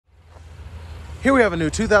Here we have a new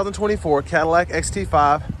 2024 Cadillac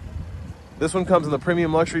XT5. This one comes in the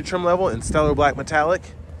premium luxury trim level in stellar black metallic.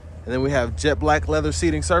 And then we have jet black leather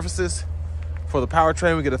seating surfaces. For the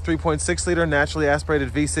powertrain, we get a 3.6 liter naturally aspirated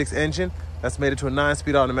V6 engine that's made it to a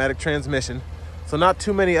 9-speed automatic transmission. So not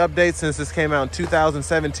too many updates since this came out in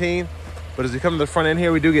 2017. But as we come to the front end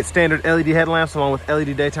here, we do get standard LED headlamps along with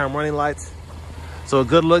LED daytime running lights. So a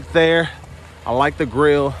good look there. I like the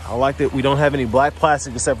grille. I like that we don't have any black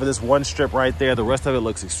plastic except for this one strip right there. The rest of it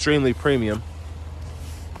looks extremely premium.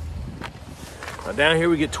 Now down here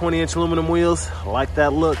we get 20-inch aluminum wheels. I like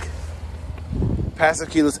that look.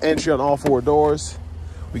 Passive keyless entry on all 4 doors.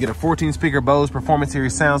 We get a 14-speaker Bose Performance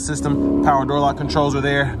Series sound system. Power door lock controls are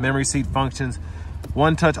there. Memory seat functions.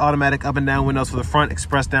 One-touch automatic up and down windows for the front,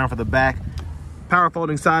 express down for the back. Power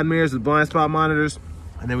folding side mirrors with blind spot monitors.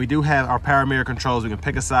 And then we do have our power mirror controls. We can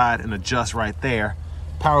pick a side and adjust right there.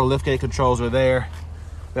 Power liftgate controls are there.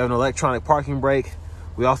 We have an electronic parking brake.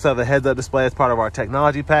 We also have a heads-up display as part of our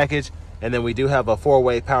technology package. And then we do have a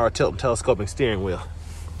 4-way power tilt and telescoping steering wheel.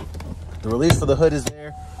 The release for the hood is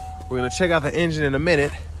there. We're gonna check out the engine in a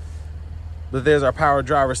minute. But there's our power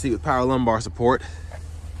driver's seat with power lumbar support.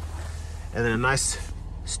 And then a nice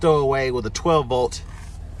stowaway with a 12-volt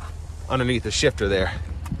underneath the shifter there.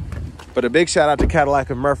 But a big shout out to Cadillac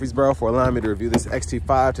of Murfreesboro for allowing me to review this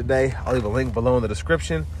XT5 today. I'll leave a link below in the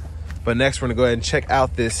description. But next we're gonna go ahead and check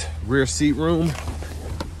out this rear seat room.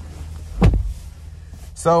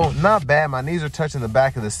 So not bad, my knees are touching the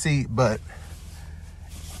back of the seat, but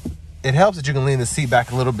it helps that you can lean the seat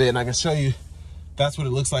back a little bit, and I can show you that's what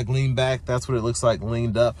it looks like leaned back. That's what it looks like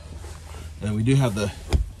leaned up. And we do have the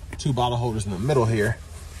 2 bottle holders in the middle here.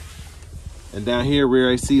 And down here,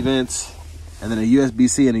 rear AC vents, and then a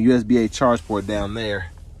USB-C and a USB-A charge port down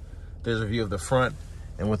there. There's a view of the front.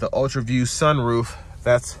 And with the Ultra View sunroof,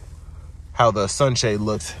 that's how the sunshade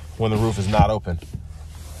looks when the roof is not open.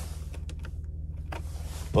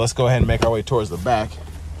 But let's go ahead and make our way towards the back.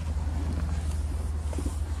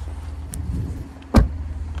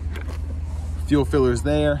 Fuel fillers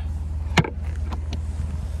there.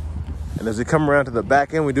 And as we come around to the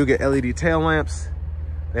back end, we do get LED tail lamps.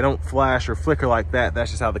 They don't flash or flicker like that.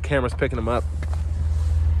 That's just how the camera's picking them up.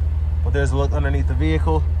 But there's a look underneath the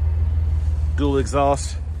vehicle. Dual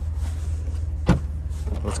exhaust.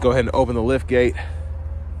 Let's go ahead and open the lift gate.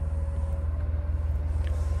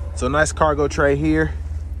 So nice cargo tray here.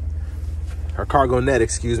 Or cargo net,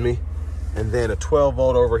 excuse me. And then a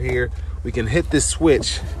 12-volt over here. We can hit this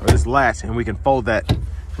switch or this latch and we can fold that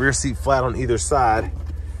rear seat flat on either side.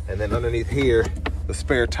 And then underneath here, the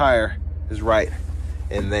spare tire is right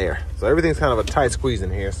in there. So everything's kind of a tight squeeze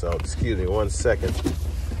in here. So excuse me 1 second.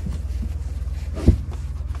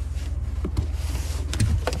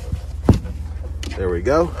 There we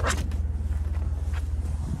go.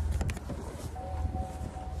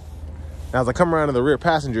 Now as I come around to the rear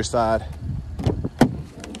passenger side,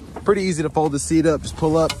 pretty easy to fold the seat up, just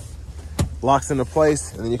pull up, locks into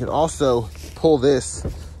place, and then you can also pull this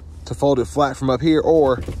to fold it flat from up here,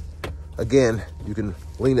 or again, you can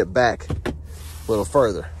lean it back a little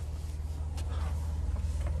further.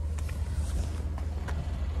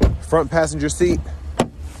 Front passenger seat,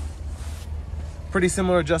 pretty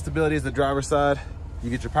similar adjustability as the driver's side. You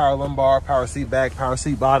get your power lumbar, power seat back, power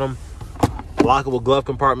seat bottom, lockable glove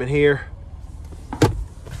compartment here.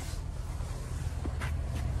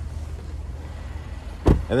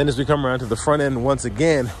 And then as we come around to the front end, once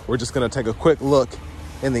again, we're just gonna take a quick look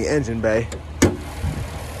in the engine bay.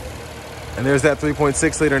 And there's that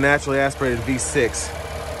 3.6 liter naturally aspirated V6.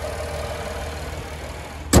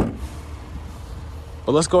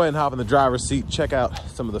 But let's go ahead and hop in the driver's seat, check out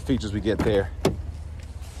some of the features we get there.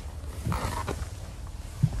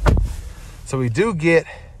 So we do get,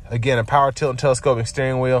 again, a power tilt and telescoping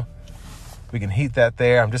steering wheel. We can heat that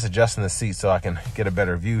there. I'm just adjusting the seat so I can get a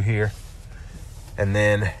better view here. And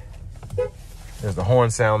then there's the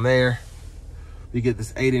horn sound there. We get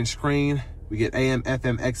this 8-inch screen. We get AM,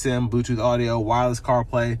 FM, XM, Bluetooth audio, wireless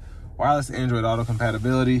CarPlay, wireless Android Auto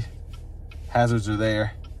compatibility. Hazards are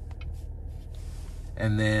there.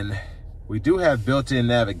 And then we do have built-in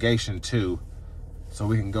navigation too. So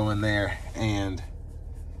we can go in there and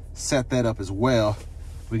set that up as well.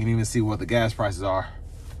 We can even see what the gas prices are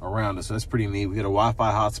around us. So that's pretty neat. We get a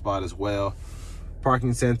Wi-Fi hotspot as well.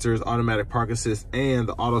 Parking sensors, automatic park assist, and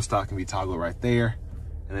the auto stop can be toggled right there.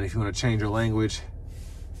 And then if you want to change your language,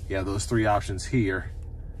 you have those 3 options here.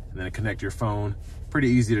 And then connect your phone. Pretty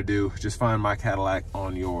easy to do. Just find My Cadillac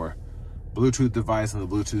on your Bluetooth device and the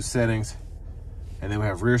Bluetooth settings. And then we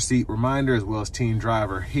have rear seat reminder as well as teen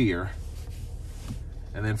driver here.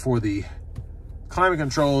 And then for the climate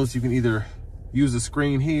controls, you can either use the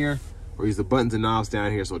screen here or use the buttons and knobs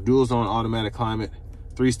down here. So dual zone automatic climate,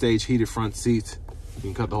 3-stage heated front seats. You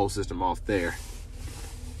can cut the whole system off there.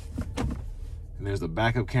 And there's the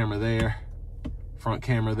backup camera there, front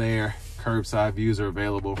camera there, curbside views are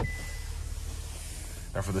available.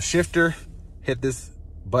 Now for the shifter, hit this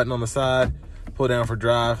button on the side, pull down for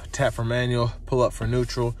drive, tap for manual, pull up for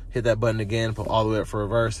neutral, hit that button again, pull all the way up for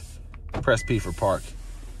reverse, press P for park.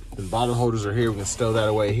 The bottle holders are here, we can stow that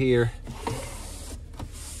away here.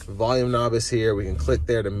 The volume knob is here, we can click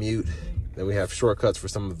there to mute. Then we have shortcuts for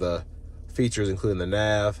some of the features, including the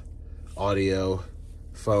nav, audio,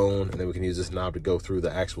 phone, and then we can use this knob to go through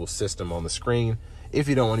the actual system on the screen if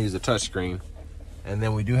you don't want to use the touch screen. And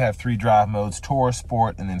then we do have 3 drive modes, Tour,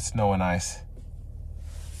 Sport, and then Snow and Ice.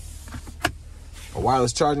 A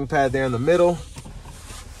wireless charging pad there in the middle.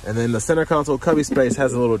 And then the center console cubby space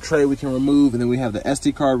has a little tray we can remove. And then we have the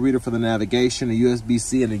SD card reader for the navigation, a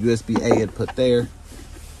USB-C and a USB-A input there.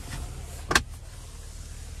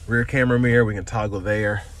 Rear camera mirror, we can toggle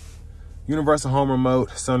there. Universal home remote,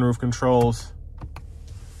 sunroof controls.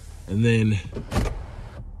 And then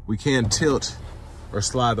we can tilt or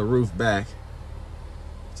slide the roof back.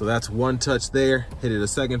 So that's one touch there. Hit it a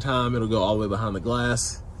second time, it'll go all the way behind the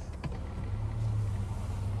glass.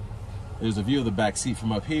 There's a view of the back seat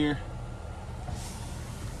from up here.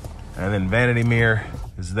 And then vanity mirror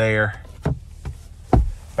is there.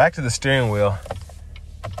 Back to the steering wheel.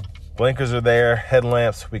 Blinkers are there,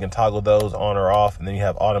 headlamps, we can toggle those on or off. And then you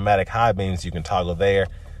have automatic high beams you can toggle there.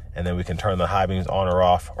 And then we can turn the high beams on or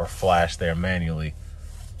off or flash there manually.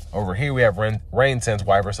 Over here we have rain sense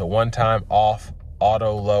wiper, so one time off,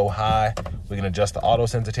 auto, low, high. We can adjust the auto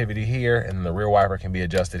sensitivity here, and then the rear wiper can be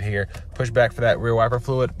adjusted here. Push back for that rear wiper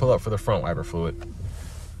fluid, pull up for the front wiper fluid.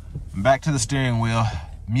 Back to the steering wheel,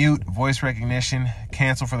 mute, voice recognition,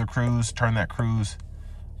 cancel for the cruise, turn that cruise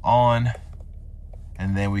on,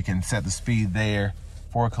 and then we can set the speed there,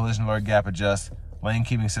 forward collision alert, gap adjust, lane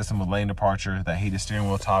keeping system with lane departure, that heated steering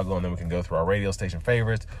wheel toggle, and then we can go through our radio station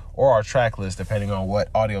favorites or our track list depending on what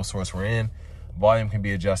audio source we're in. Volume can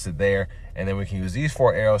be adjusted there, and then we can use these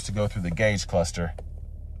 4 arrows to go through the gauge cluster.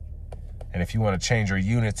 And if you want to change your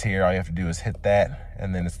units here, all you have to do is hit that,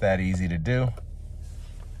 and then it's that easy to do.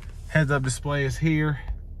 Heads-up display is here.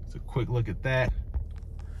 It's a quick look at that.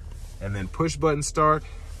 And then push button start.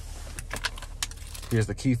 Here's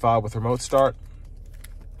the key fob with remote start.